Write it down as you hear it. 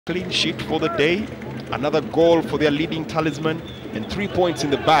Clean sheet for the day, another goal for their leading talisman, and 3 points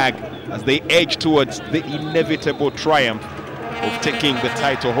in the bag as they edge towards the inevitable triumph of taking the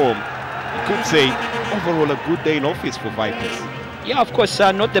title home. You could say overall a good day in office for Vipers. Yeah, of course,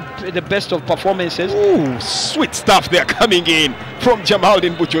 not the best of performances. Ooh, sweet stuff there coming in from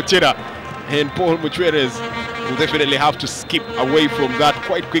Jamaldin Buchotera, and Paul Muchweres will definitely have to skip away from that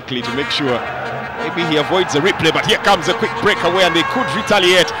quite quickly to make sure maybe he avoids a replay, but here comes a quick breakaway and they could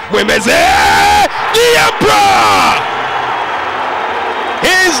retaliate. Mwemeze, the Emperor!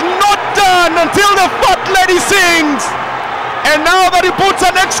 He's not done until the fat lady sings. And now that he puts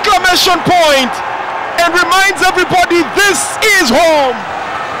an exclamation point and reminds everybody this is home.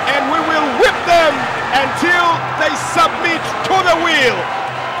 And we will whip them until they submit to the will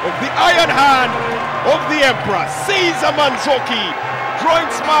of the iron hand of the Emperor. Caesar Manzoki drawing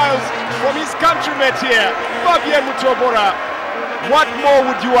smiles from his countrymen here, Fabien Mutobora. What more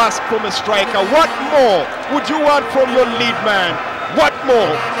would you ask from a striker? What more would you want from your lead man? What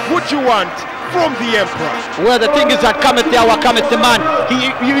more would you want from the Emperor? Well, the thing is that cometh the hour, cometh the man.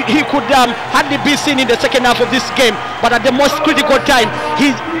 He could hardly be seen in the second half of this game, but at the most critical time,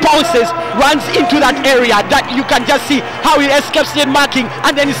 he bounces, runs into that area that you can just see how he escapes the marking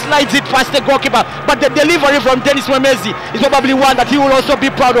and then he slides it past the goalkeeper. But the delivery from Dennis Mwemezi is probably one that he will also be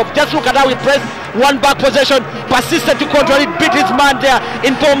proud of. Just look at how he pressed one back possession, persisted to control it, beat his man there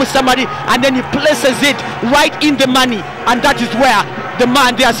in Paul Musamari, and then he places it right in the money, and that is where the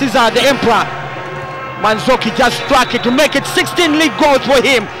man there, Caesar, the Emperor, Manzoki, just struck it to make it 16 league goals for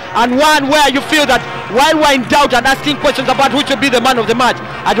him, and one where you feel that while we're in doubt and asking questions about who should be the man of the match,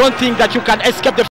 I don't think that you can escape the